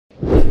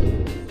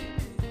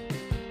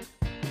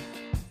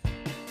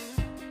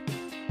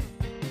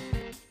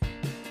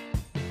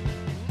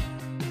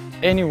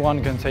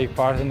Anyone can take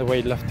part in the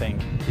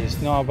weightlifting.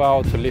 It's not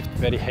about to lift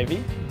very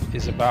heavy,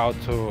 it's about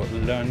to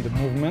learn the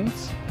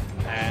movements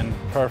and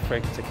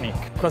perfect technique.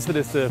 CrossFit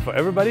is for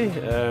everybody.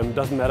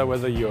 Doesn't matter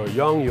whether you're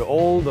young, you're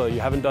old, or you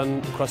haven't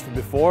done CrossFit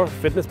before,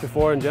 fitness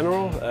before in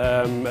general.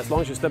 As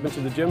long as you step into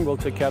the gym, we'll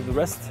take care of the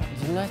rest.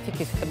 Gymnastics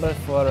is suitable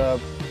for a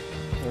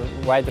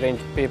wide range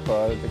of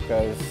people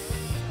because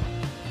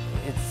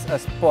it's a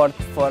sport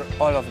for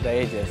all of the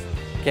ages.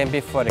 It can be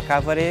for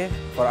recovery,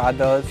 for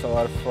adults,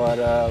 or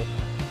for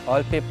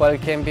all people.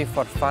 It can be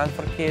for fun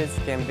for kids,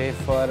 can be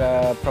for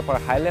proper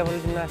high-level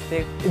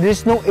gymnastics.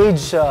 There's no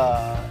age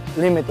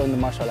limit on the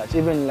martial arts.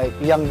 Even like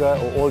younger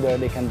or older,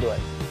 they can do it,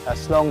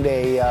 as long as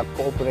they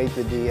cooperate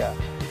with the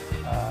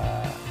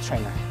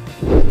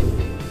trainer.